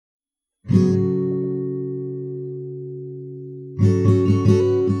The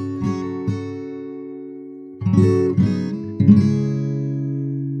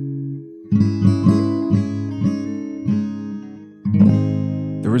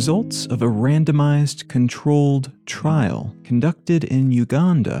results of a randomized controlled trial conducted in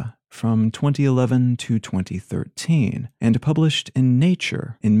Uganda from 2011 to 2013 and published in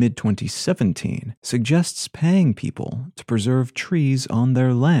Nature in mid-2017 suggests paying people to preserve trees on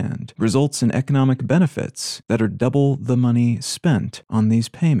their land results in economic benefits that are double the money spent on these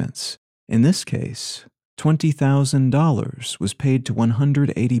payments. In this case, $20,000 was paid to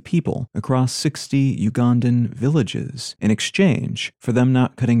 180 people across 60 Ugandan villages in exchange for them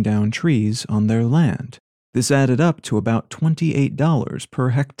not cutting down trees on their land. This added up to about $28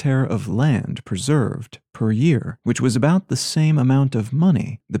 per hectare of land preserved per year, which was about the same amount of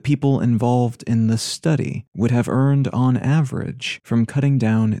money the people involved in the study would have earned on average from cutting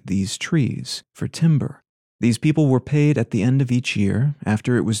down these trees for timber. These people were paid at the end of each year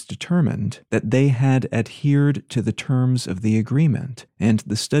after it was determined that they had adhered to the terms of the agreement, and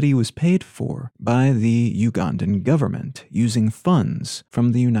the study was paid for by the Ugandan government using funds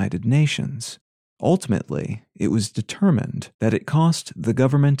from the United Nations. Ultimately, it was determined that it cost the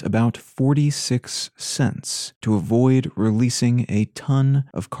government about 46 cents to avoid releasing a ton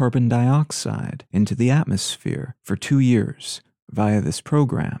of carbon dioxide into the atmosphere for 2 years via this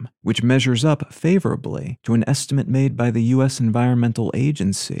program, which measures up favorably to an estimate made by the U.S. Environmental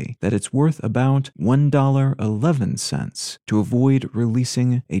Agency that it's worth about $1.11 to avoid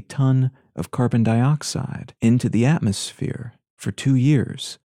releasing a ton of carbon dioxide into the atmosphere for 2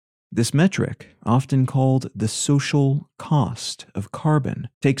 years. This metric, often called the social cost of carbon,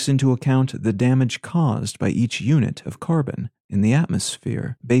 takes into account the damage caused by each unit of carbon in the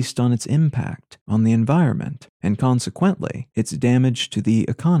atmosphere based on its impact on the environment and consequently its damage to the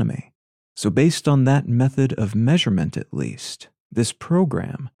economy. So based on that method of measurement at least, this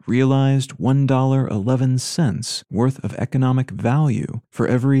program realized $1.11 worth of economic value for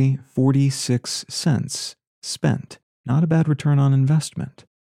every 46 cents spent. Not a bad return on investment.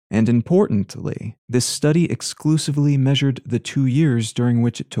 And importantly, this study exclusively measured the 2 years during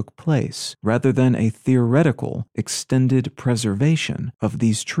which it took place, rather than a theoretical, extended preservation of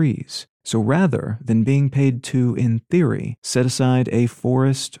these trees. So rather than being paid to, in theory, set aside a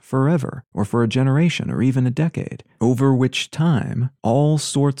forest forever, or for a generation, or even a decade, over which time all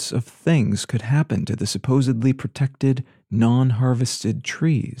sorts of things could happen to the supposedly protected, non-harvested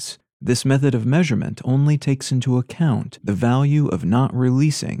trees, this method of measurement only takes into account the value of not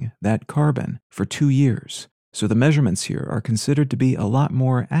releasing that carbon for 2 years. So the measurements here are considered to be a lot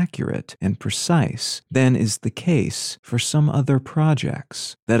more accurate and precise than is the case for some other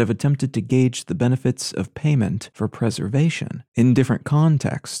projects that have attempted to gauge the benefits of payment for preservation in different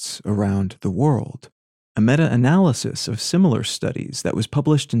contexts around the world. A meta-analysis of similar studies that was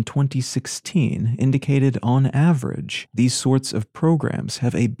published in 2016 indicated on average these sorts of programs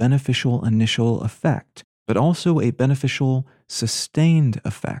have a beneficial initial effect, but also a beneficial sustained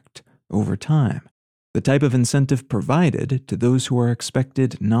effect over time. The type of incentive provided to those who are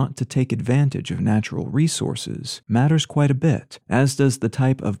expected not to take advantage of natural resources matters quite a bit, as does the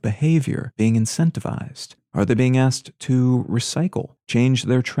type of behavior being incentivized. Are they being asked to recycle, change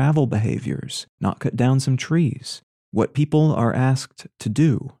their travel behaviors, not cut down some trees? What people are asked to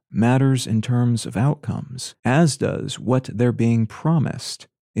do matters in terms of outcomes, as does what they're being promised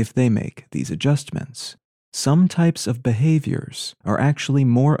if they make these adjustments. Some types of behaviors are actually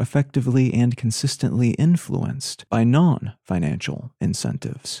more effectively and consistently influenced by non-financial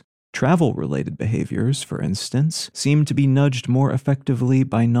incentives. Travel-related behaviors, for instance, seem to be nudged more effectively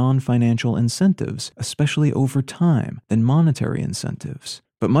by non-financial incentives, especially over time, than monetary incentives.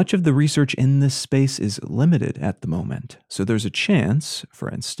 But much of the research in this space is limited at the moment, so there's a chance, for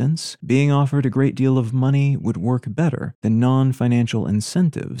instance, being offered a great deal of money would work better than non-financial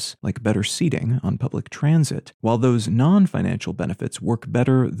incentives, like better seating on public transit, while those non-financial benefits work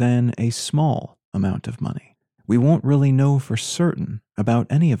better than a small amount of money. We won't really know for certain about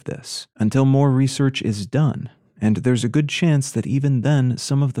any of this until more research is done, and there's a good chance that even then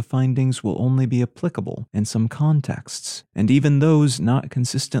some of the findings will only be applicable in some contexts, and even those not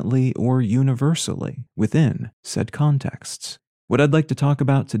consistently or universally within said contexts. What I'd like to talk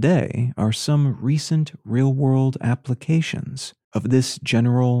about today are some recent real-world applications of this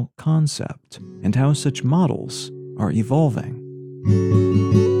general concept and how such models are evolving.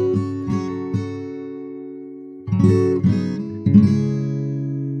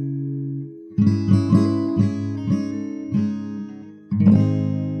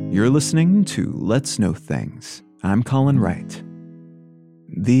 You're listening to Let's Know Things. I'm Colin Wright.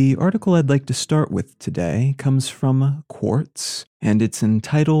 The article I'd like to start with today comes from Quartz, and it's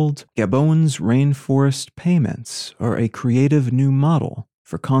entitled Gabon's Rainforest Payments Are a Creative New Model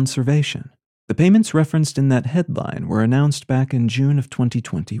for Conservation. The payments referenced in that headline were announced back in June of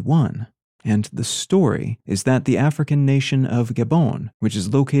 2021. And the story is that the African nation of Gabon, which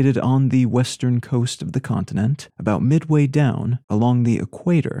is located on the western coast of the continent, about midway down along the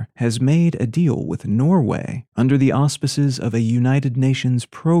equator, has made a deal with Norway under the auspices of a United Nations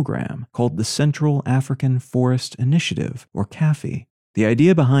program called the Central African Forest Initiative, or CAFI. The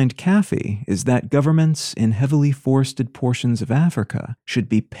idea behind CAFI is that governments in heavily forested portions of Africa should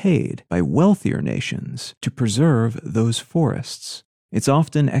be paid by wealthier nations to preserve those forests. It's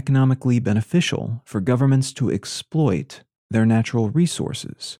often economically beneficial for governments to exploit their natural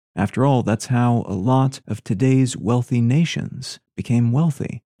resources. After all, that's how a lot of today's wealthy nations became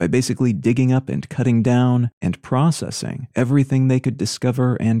wealthy, by basically digging up and cutting down and processing everything they could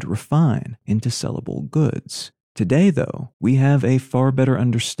discover and refine into sellable goods. Today, though, we have a far better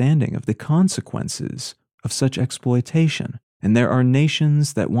understanding of the consequences of such exploitation. And there are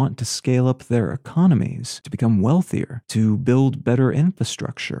nations that want to scale up their economies to become wealthier, to build better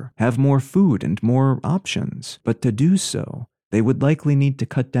infrastructure, have more food and more options. But to do so, they would likely need to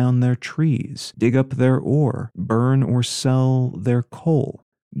cut down their trees, dig up their ore, burn or sell their coal.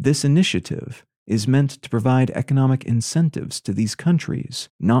 This initiative is meant to provide economic incentives to these countries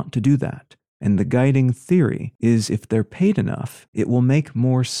not to do that. And the guiding theory is if they're paid enough, it will make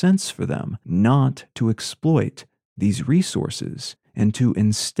more sense for them not to exploit these resources and to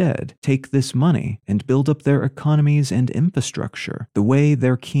instead take this money and build up their economies and infrastructure the way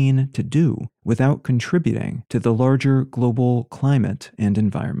they're keen to do without contributing to the larger global climate and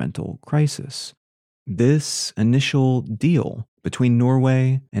environmental crisis. This initial deal between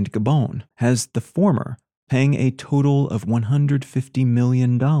Norway and Gabon has the former paying a total of $150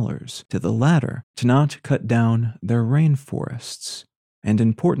 million to the latter to not cut down their rainforests. And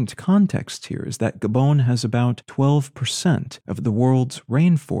important context here is that Gabon has about 12% of the world's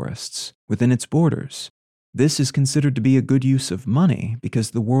rainforests within its borders. This is considered to be a good use of money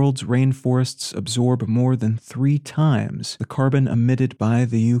because the world's rainforests absorb more than 3 times the carbon emitted by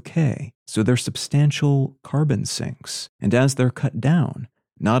the UK, so they're substantial carbon sinks. And as they're cut down,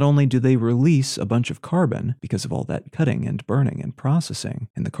 not only do they release a bunch of carbon because of all that cutting and burning and processing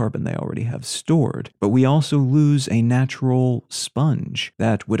and the carbon they already have stored, but we also lose a natural sponge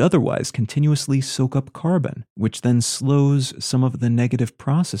that would otherwise continuously soak up carbon, which then slows some of the negative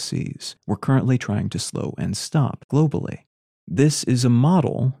processes we're currently trying to slow and stop globally. This is a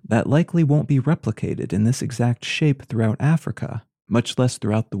model that likely won't be replicated in this exact shape throughout Africa, much less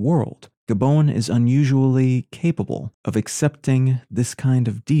throughout the world. Gabon is unusually capable of accepting this kind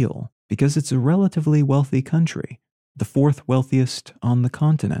of deal because it's a relatively wealthy country, the 4th wealthiest on the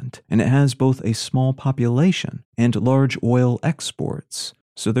continent, and it has both a small population and large oil exports,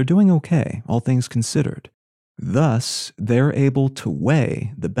 so they're doing okay, all things considered. Thus, they're able to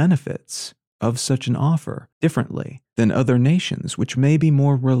weigh the benefits of such an offer differently than other nations which may be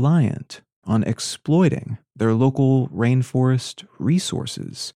more reliant on exploiting their local rainforest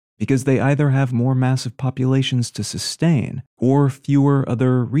resources, because they either have more massive populations to sustain or fewer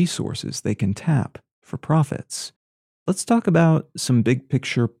other resources they can tap for profits. Let's talk about some big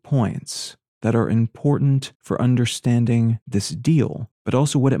picture points that are important for understanding this deal, but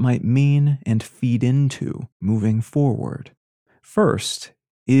also what it might mean and feed into moving forward. First,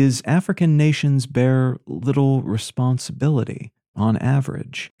 is African nations bear little responsibility on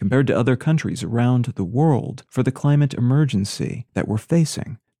average compared to other countries around the world for the climate emergency that we're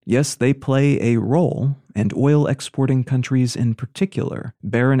facing. Yes, they play a role, and oil exporting countries in particular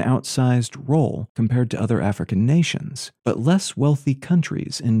bear an outsized role compared to other African nations, but less wealthy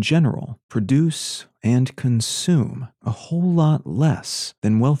countries in general produce and consume a whole lot less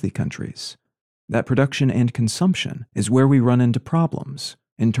than wealthy countries. That production and consumption is where we run into problems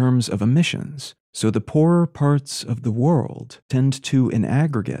in terms of emissions, so the poorer parts of the world tend to, in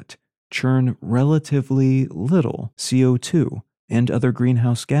aggregate, churn relatively little CO2 and other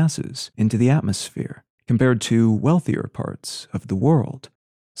greenhouse gases into the atmosphere, compared to wealthier parts of the world.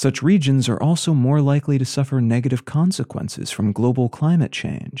 Such regions are also more likely to suffer negative consequences from global climate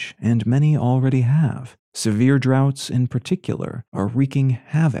change, and many already have. Severe droughts in particular are wreaking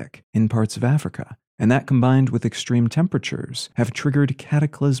havoc in parts of Africa, and that combined with extreme temperatures have triggered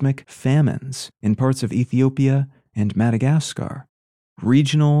cataclysmic famines in parts of Ethiopia and Madagascar.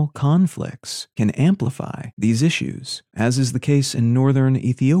 Regional conflicts can amplify these issues, as is the case in northern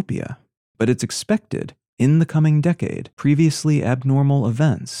Ethiopia, but it's expected in the coming decade, previously abnormal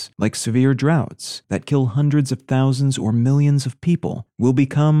events like severe droughts that kill hundreds of thousands or millions of people will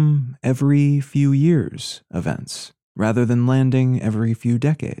become every few years events, rather than landing every few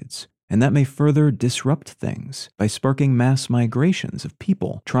decades. And that may further disrupt things by sparking mass migrations of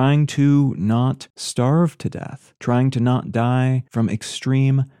people trying to not starve to death, trying to not die from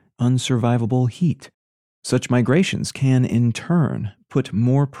extreme, unsurvivable heat. Such migrations can, in turn, put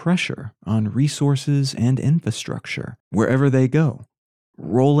more pressure on resources and infrastructure wherever they go,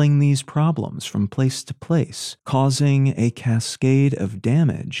 rolling these problems from place to place, causing a cascade of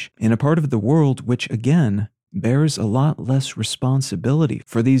damage in a part of the world which, again, bears a lot less responsibility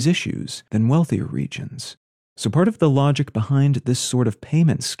for these issues than wealthier regions. So part of the logic behind this sort of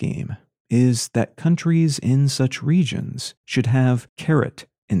payment scheme is that countries in such regions should have carrot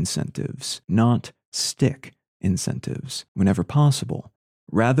incentives, not stick incentives, whenever possible,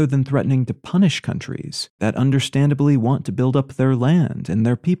 rather than threatening to punish countries that understandably want to build up their land and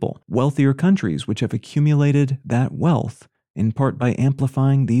their people. Wealthier countries which have accumulated that wealth, in part by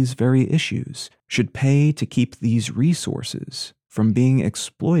amplifying these very issues, should pay to keep these resources from being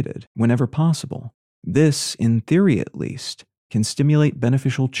exploited whenever possible. This, in theory at least, can stimulate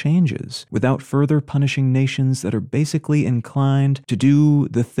beneficial changes without further punishing nations that are basically inclined to do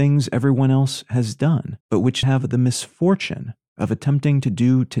the things everyone else has done, but which have the misfortune of attempting to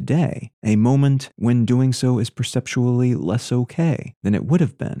do today, a moment when doing so is perceptually less okay than it would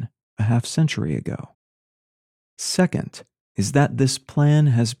have been a half-century ago. Second, is that this plan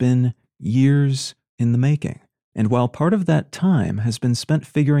has been years in the making, and while part of that time has been spent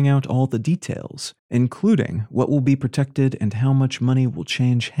figuring out all the details, including what will be protected and how much money will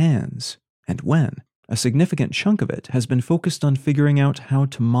change hands, and when, a significant chunk of it has been focused on figuring out how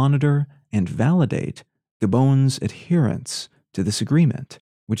to monitor and validate Gabon's adherence to this agreement,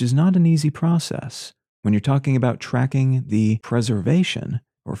 which is not an easy process when you're talking about tracking the preservation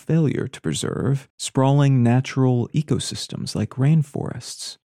or failure to preserve sprawling natural ecosystems like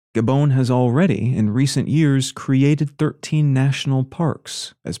rainforests. Gabon has already, in recent years, created 13 national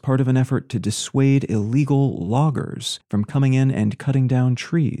parks as part of an effort to dissuade illegal loggers from coming in and cutting down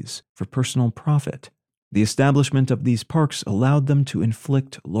trees for personal profit. The establishment of these parks allowed them to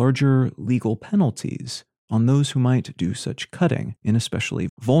inflict larger legal penalties on those who might do such cutting in especially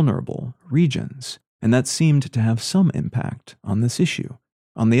vulnerable regions, and that seemed to have some impact on this issue.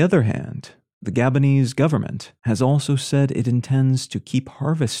 On the other hand, the Gabonese government has also said it intends to keep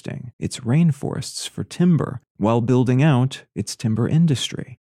harvesting its rainforests for timber while building out its timber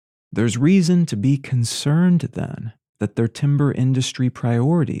industry. There's reason to be concerned, then, that their timber industry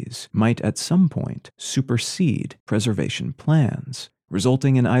priorities might at some point supersede preservation plans,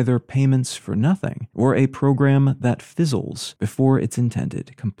 resulting in either payments for nothing or a program that fizzles before its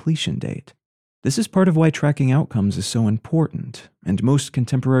intended completion date. This is part of why tracking outcomes is so important, and most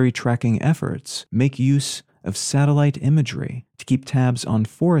contemporary tracking efforts make use of satellite imagery to keep tabs on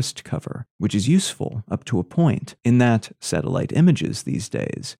forest cover, which is useful up to a point, in that satellite images these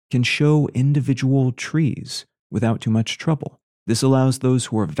days can show individual trees without too much trouble. This allows those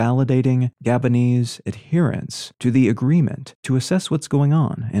who are validating Gabonese adherence to the agreement to assess what's going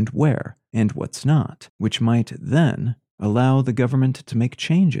on and where, and what's not, which might then allow the government to make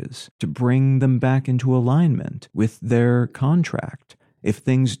changes to bring them back into alignment with their contract if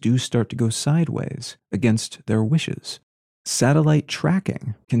things do start to go sideways against their wishes. Satellite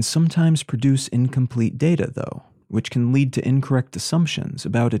tracking can sometimes produce incomplete data, though, which can lead to incorrect assumptions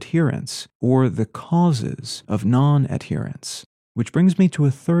about adherence or the causes of non-adherence. Which brings me to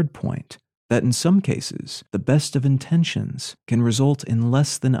a third point, that in some cases, the best of intentions can result in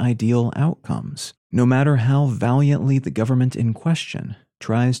less than ideal outcomes, no matter how valiantly the government in question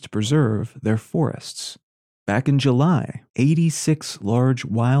tries to preserve their forests. Back in July, 86 large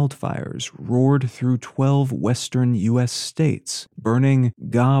wildfires roared through 12 western U.S. states, burning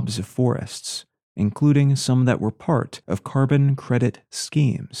gobs of forests, including some that were part of carbon credit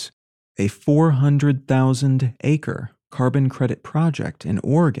schemes. A 400,000-acre carbon credit project in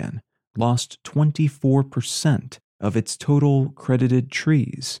Oregon lost 24% of its total credited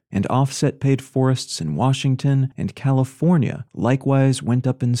trees, and offset-paid forests in Washington and California likewise went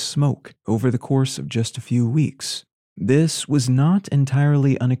up in smoke over the course of just a few weeks. This was not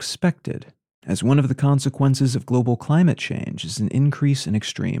entirely unexpected, as one of the consequences of global climate change is an increase in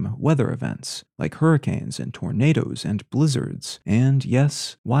extreme weather events, like hurricanes and tornadoes and blizzards, and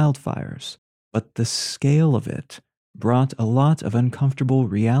yes, wildfires. But the scale of it brought a lot of uncomfortable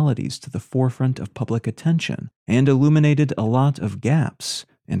realities to the forefront of public attention and illuminated a lot of gaps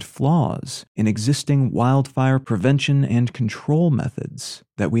and flaws in existing wildfire prevention and control methods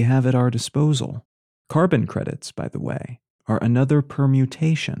that we have at our disposal. Carbon credits, by the way, are another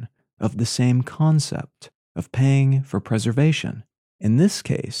permutation of the same concept of paying for preservation. In this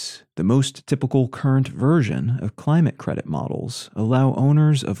case, the most typical current version of climate credit models allow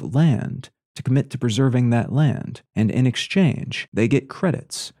owners of land to commit to preserving that land, and in exchange, they get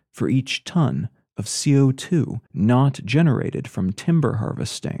credits for each ton of CO2 not generated from timber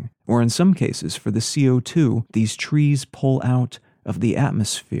harvesting, or in some cases for the CO2 these trees pull out of the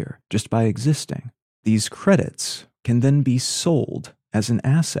atmosphere just by existing. These credits can then be sold as an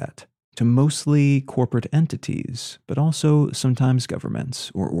asset to mostly corporate entities, but also sometimes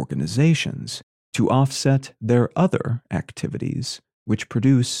governments or organizations, to offset their other activities which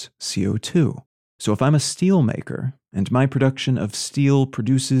produce CO2. So if I'm a steel maker and my production of steel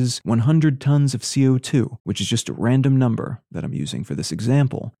produces 100 tons of CO2, which is just a random number that I'm using for this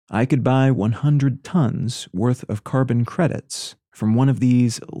example, I could buy 100 tons worth of carbon credits from one of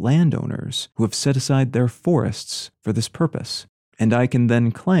these landowners who have set aside their forests for this purpose, and I can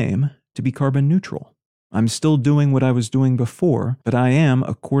then claim to be carbon neutral. I'm still doing what I was doing before, but I am,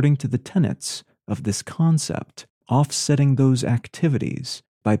 according to the tenets of this concept, offsetting those activities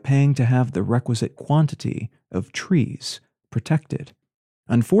by paying to have the requisite quantity of trees protected.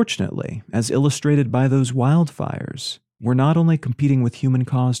 Unfortunately, as illustrated by those wildfires, we're not only competing with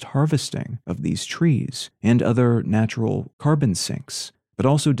human-caused harvesting of these trees and other natural carbon sinks, but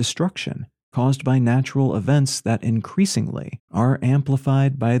also destruction caused by natural events that increasingly are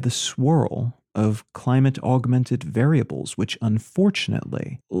amplified by the swirl of climate-augmented variables, which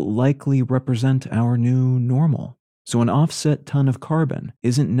unfortunately likely represent our new normal. So an offset ton of carbon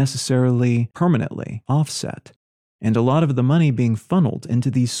isn't necessarily permanently offset, and a lot of the money being funneled into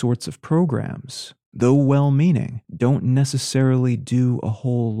these sorts of programs, though well-meaning, don't necessarily do a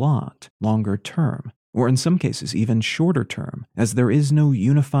whole lot longer term, or in some cases even shorter term, as there is no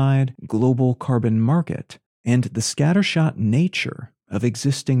unified global carbon market, and the scattershot nature of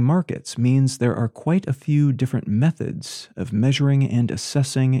existing markets means there are quite a few different methods of measuring and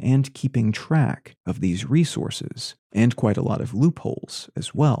assessing and keeping track of these resources, and quite a lot of loopholes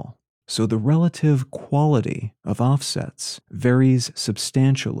as well. So the relative quality of offsets varies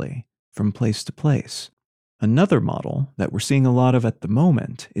substantially from place to place. Another model that we're seeing a lot of at the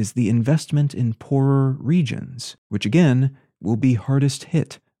moment is the investment in poorer regions, which again will be hardest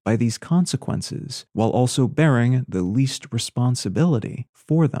hit by these consequences, while also bearing the least responsibility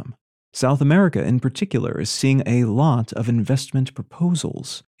for them. South America in particular is seeing a lot of investment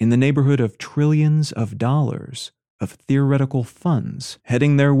proposals in the neighborhood of trillions of dollars of theoretical funds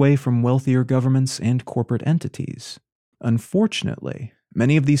heading their way from wealthier governments and corporate entities. Unfortunately,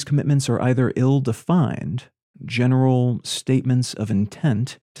 many of these commitments are either ill-defined, general statements of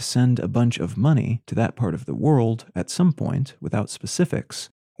intent to send a bunch of money to that part of the world at some point without specifics,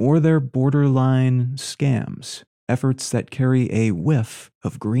 or they're borderline scams, efforts that carry a whiff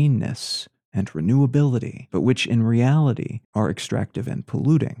of greenness and renewability, but which in reality are extractive and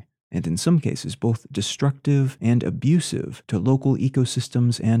polluting, and in some cases both destructive and abusive to local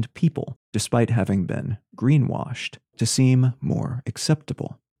ecosystems and people, despite having been greenwashed to seem more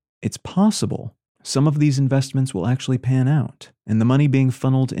acceptable. It's possible some of these investments will actually pan out, and the money being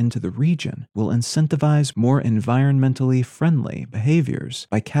funneled into the region will incentivize more environmentally friendly behaviors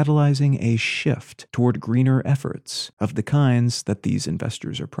by catalyzing a shift toward greener efforts of the kinds that these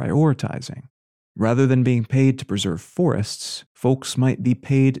investors are prioritizing. Rather than being paid to preserve forests, folks might be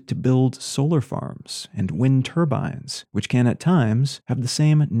paid to build solar farms and wind turbines, which can at times have the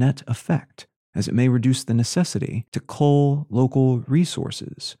same net effect, as it may reduce the necessity to cull local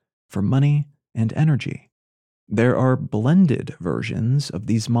resources for money and energy. There are blended versions of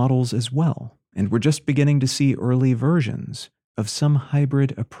these models as well, and we're just beginning to see early versions of some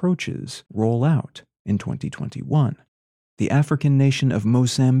hybrid approaches roll out in 2021. The African nation of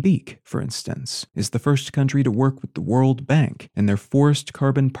Mozambique, for instance, is the first country to work with the World Bank in their Forest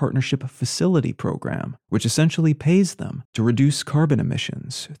Carbon Partnership Facility program, which essentially pays them to reduce carbon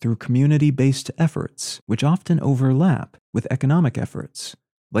emissions through community-based efforts, which often overlap with economic efforts,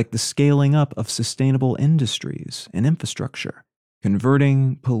 like the scaling up of sustainable industries and infrastructure,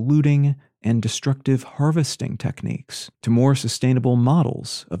 converting polluting and destructive harvesting techniques to more sustainable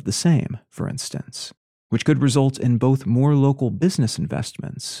models of the same, for instance, which could result in both more local business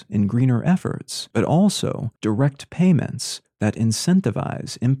investments in greener efforts, but also direct payments that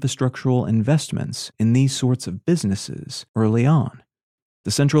incentivize infrastructural investments in these sorts of businesses early on.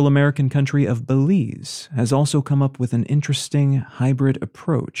 The Central American country of Belize has also come up with an interesting hybrid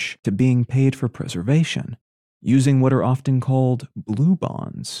approach to being paid for preservation, using what are often called blue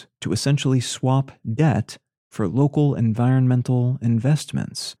bonds to essentially swap debt for local environmental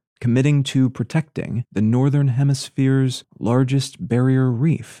investments, committing to protecting the Northern Hemisphere's largest barrier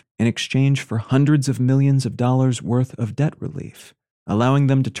reef in exchange for hundreds of millions of dollars worth of debt relief, allowing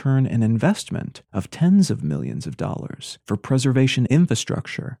them to turn an investment of tens of millions of dollars for preservation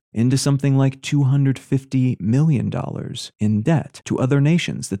infrastructure into something like $250 million in debt to other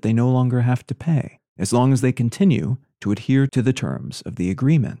nations that they no longer have to pay, as long as they continue to adhere to the terms of the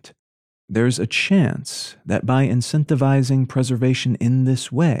agreement. There's a chance that by incentivizing preservation in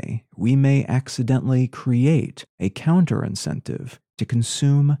this way, we may accidentally create a counter-incentive to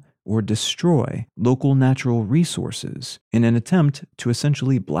consume or destroy local natural resources in an attempt to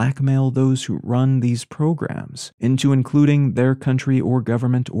essentially blackmail those who run these programs into including their country or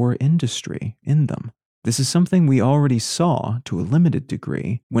government or industry in them. This is something we already saw to a limited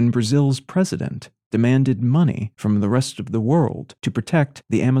degree when Brazil's president demanded money from the rest of the world to protect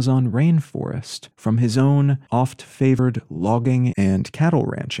the Amazon rainforest from his own oft-favored logging and cattle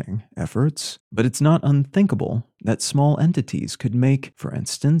ranching efforts. But it's not unthinkable that small entities could make, for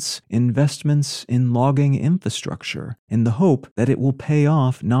instance, investments in logging infrastructure in the hope that it will pay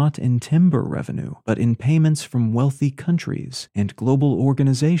off not in timber revenue, but in payments from wealthy countries and global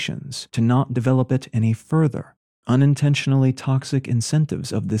organizations to not develop it any further. Unintentionally toxic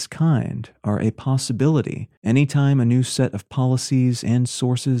incentives of this kind are a possibility anytime a new set of policies and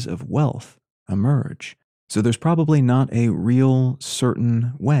sources of wealth emerge. So there's probably not a real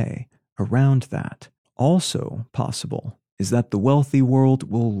certain way around that. Also possible is that the wealthy world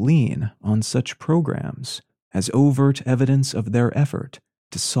will lean on such programs as overt evidence of their effort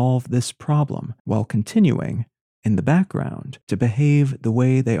to solve this problem while continuing, in the background, to behave the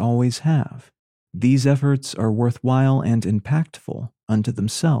way they always have. These efforts are worthwhile and impactful unto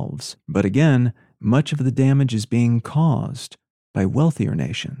themselves, but again, much of the damage is being caused by wealthier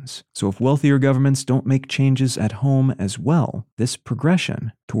nations. So if wealthier governments don't make changes at home as well, this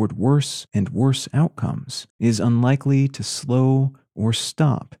progression toward worse and worse outcomes is unlikely to slow or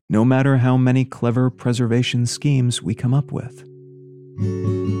stop, no matter how many clever preservation schemes we come up with.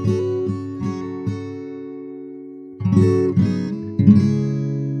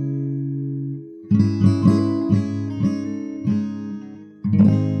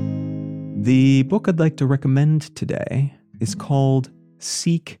 The book I'd like to recommend today is called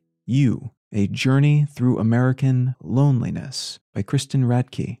Seek You, A Journey Through American Loneliness by Kristen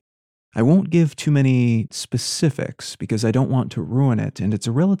Radke. I won't give too many specifics because I don't want to ruin it, and it's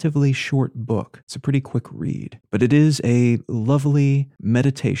a relatively short book. It's a pretty quick read, but it is a lovely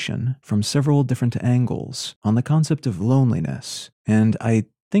meditation from several different angles on the concept of loneliness, and I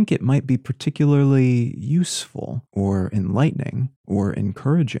think it might be particularly useful or enlightening or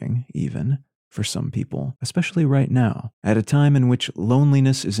encouraging even for some people, especially right now, at a time in which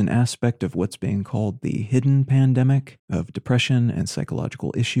loneliness is an aspect of what's being called the hidden pandemic of depression and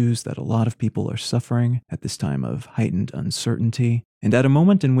psychological issues that a lot of people are suffering at this time of heightened uncertainty, and at a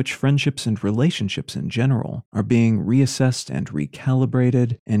moment in which friendships and relationships in general are being reassessed and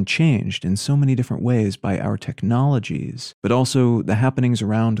recalibrated and changed in so many different ways by our technologies, but also the happenings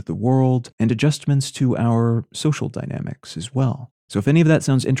around the world and adjustments to our social dynamics as well. So if any of that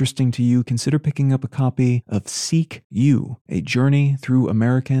sounds interesting to you, consider picking up a copy of Seek You, A Journey Through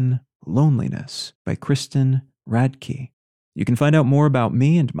American Loneliness by Kristen Radke. You can find out more about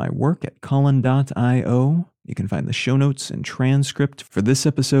me and my work at Colin.io. You can find the show notes and transcript for this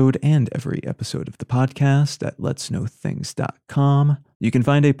episode and every episode of the podcast at letsknowthings.com. You can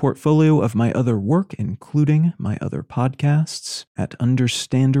find a portfolio of my other work, including my other podcasts, at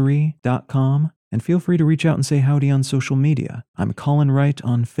understandery.com. And feel free to reach out and say howdy on social media. I'm Colin Wright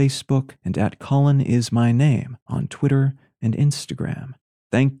on Facebook and at Colin is my name on Twitter and Instagram.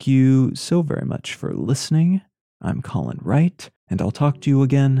 Thank you so very much for listening. I'm Colin Wright, and I'll talk to you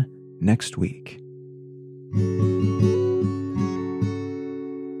again next week.